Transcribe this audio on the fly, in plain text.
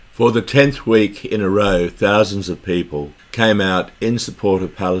For the 10th week in a row, thousands of people came out in support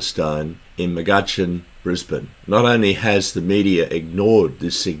of Palestine in McGutcheon, Brisbane. Not only has the media ignored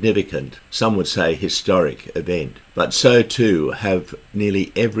this significant, some would say historic event, but so too have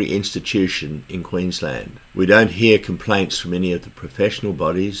nearly every institution in Queensland. We don't hear complaints from any of the professional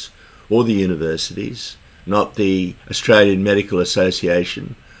bodies or the universities, not the Australian Medical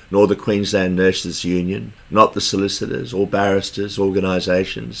Association, nor the Queensland Nurses Union, not the solicitors or barristers'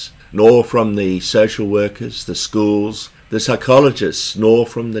 organisations, nor from the social workers, the schools, the psychologists, nor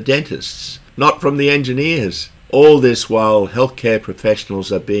from the dentists, not from the engineers. All this while healthcare professionals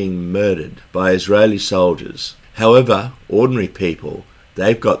are being murdered by Israeli soldiers. However, ordinary people,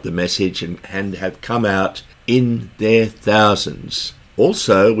 they've got the message and have come out in their thousands.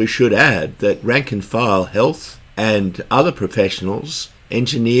 Also, we should add that rank and file health and other professionals,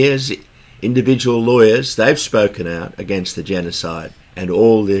 engineers, individual lawyers, they've spoken out against the genocide, and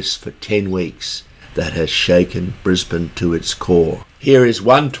all this for 10 weeks that has shaken Brisbane to its core. Here is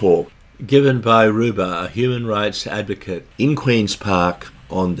one talk given by Roba, a human rights advocate in Queen's Park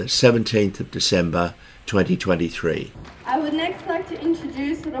on the 17th of December 2023. I would next like to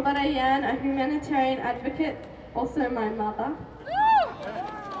introduce Roba, a humanitarian advocate, also my mother.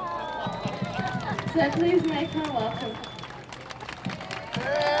 So please make her welcome.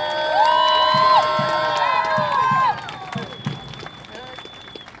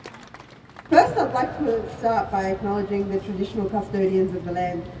 First, I'd like to start by acknowledging the traditional custodians of the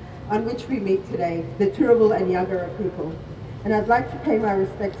land on which we meet today, the Turrbal and Yagara people. And I'd like to pay my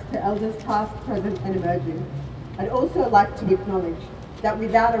respects to elders past, present and emerging. I'd also like to acknowledge that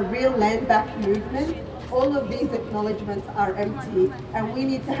without a real land-back movement, all of these acknowledgements are empty, and we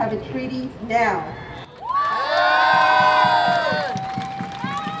need to have a treaty now.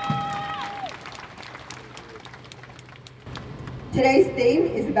 Today's theme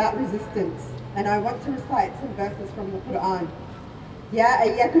is about resistance, and I want to recite some verses from the Quran. يا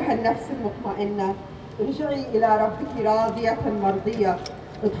أيتها النفس المطمئنة ارجعي إلى ربك راضية مرضية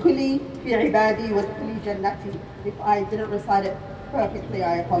ادخلي في عبادي وادخلي جنتي. If I didn't recite it perfectly,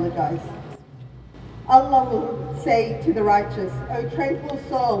 I apologize. Allah will say to the righteous, O tranquil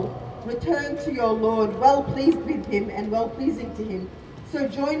soul, return to your Lord, well pleased with him and well pleasing to him. So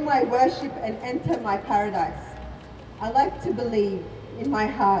join my worship and enter my paradise. I like to believe in my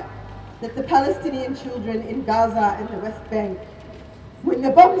heart that the Palestinian children in Gaza and the West Bank, when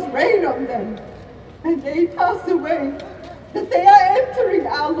the bombs rain on them and they pass away, that they are entering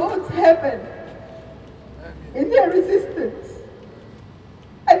our Lord's heaven in their resistance,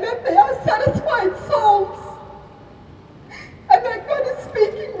 and that they are satisfied souls, and that God is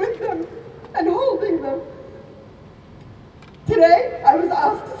speaking with them and holding them. Today, I was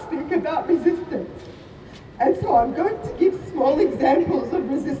asked to speak about resistance. And so I'm going to give small examples of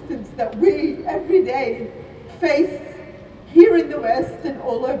resistance that we every day face here in the West and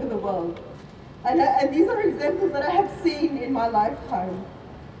all over the world. And these are examples that I have seen in my lifetime.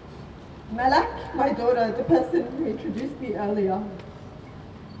 Malak, my daughter, the person who introduced me earlier,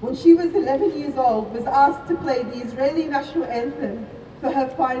 when she was 11 years old, was asked to play the Israeli National Anthem for her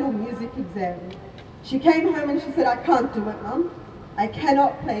final music exam. She came home and she said, I can't do it, Mum. I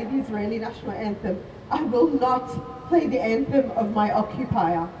cannot play the Israeli National Anthem. I will not play the anthem of my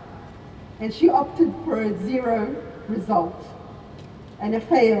occupier. And she opted for a 0 result and a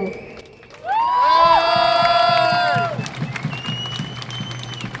fail.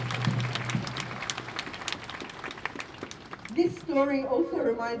 This story also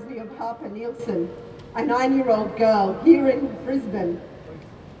reminds me of Harper Nielsen, a 9-year-old girl here in Brisbane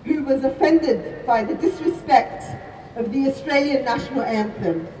who was offended by the disrespect of the Australian National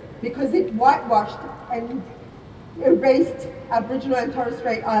Anthem because it whitewashed and erased Aboriginal and Torres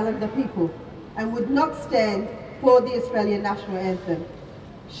Strait Islander people and would not stand for the Australian National Anthem.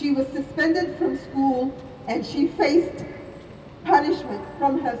 She was suspended from school and she faced punishment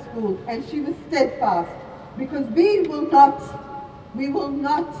from her school, and she was steadfast because we will not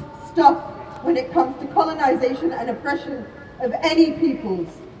stop when it comes to colonization and oppression of any peoples.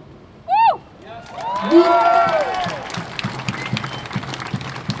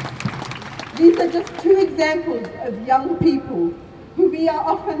 These are just 2 examples of young people who we are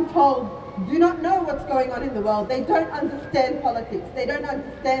often told do not know what's going on in the world. They don't understand politics. They don't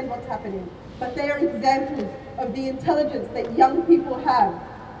understand what's happening. But they are examples of the intelligence that young people have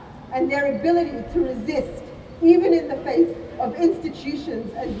and their ability to resist, even in the face of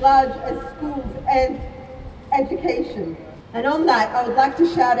institutions as large as schools and education. And on that, I would like to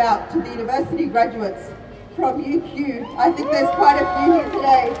shout out to the university graduates from UQ. I think there's quite a few here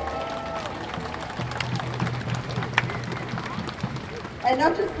today. And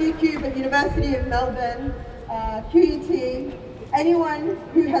not just UQ, but University of Melbourne, QUT, anyone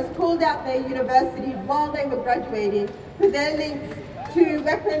who has called out their university while they were graduating for their links to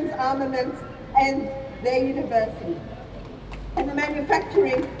weapons, armaments, and their university, and the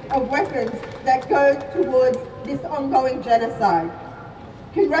manufacturing of weapons that go towards this ongoing genocide.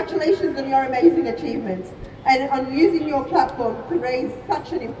 Congratulations on your amazing achievements and on using your platform to raise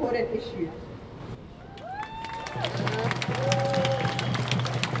such an important issue.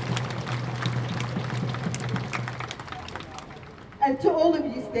 And to all of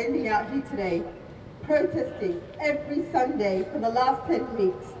you standing out here today, protesting every Sunday for the last 10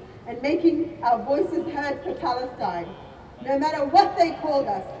 weeks and making our voices heard for Palestine, no matter what they called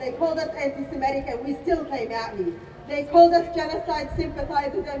us anti-Semitic and we still came out here. They called us genocide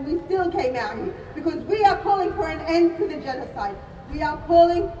sympathizers and we still came out here because we are calling for an end to the genocide. We are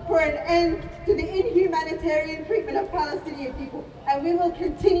calling for an end to the inhumanitarian treatment of Palestinian people, and we will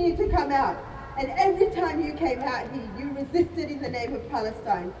continue to come out. And every time you came out here, you resisted in the name of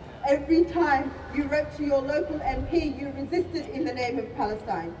Palestine. Every time you wrote to your local MP, you resisted in the name of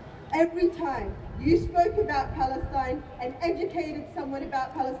Palestine. Every time you spoke about Palestine and educated someone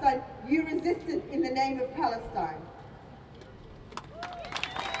about Palestine, you resisted in the name of Palestine.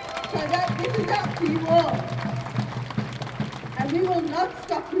 So this is up to you all. And we will not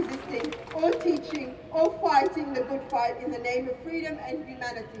stop resisting or teaching or fighting the good fight in the name of freedom and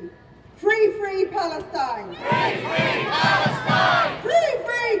humanity. Free, free Palestine! Free, free Palestine! Free,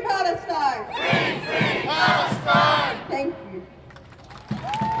 free Palestine!